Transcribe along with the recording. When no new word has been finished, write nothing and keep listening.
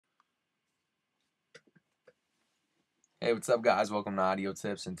Hey, what's up guys? Welcome to Audio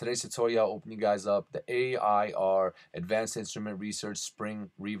Tips. In today's tutorial, I'll open you guys up the AIR Advanced Instrument Research Spring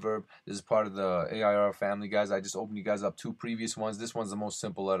Reverb. This is part of the AIR family, guys. I just opened you guys up two previous ones. This one's the most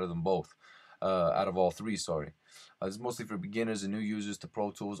simple out of them both. Out of all three, sorry. This is mostly for beginners and new users to Pro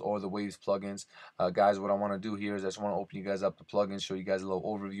Tools or the Waves plugins. Guys, what I want to do here is I just want to open you guys up the plugins, show you guys a little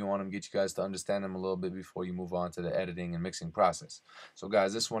overview on them, get you guys to understand them a little bit before you move on to the editing and mixing process. So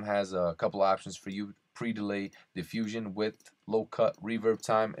guys, this one has a couple options for you: pre-delay, diffusion, width, low cut, reverb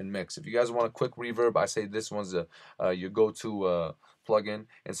time, and mix. If you guys want a quick reverb, I say this one's your go-to plugin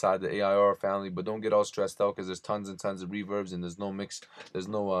inside the AIR family, but don't get all stressed out because there's tons and tons of reverbs and there's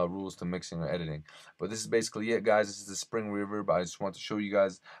no rules to mixing or editing. But this is basically it, guys. This is the spring reverb. I just want to show you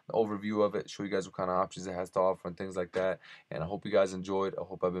guys the overview of it, show you guys what kind of options it has to offer and things like that. And I hope you guys enjoyed. I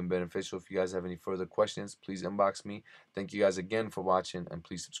hope I've been beneficial. If you guys have any further questions, please inbox me. Thank you guys again for watching, and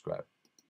please subscribe.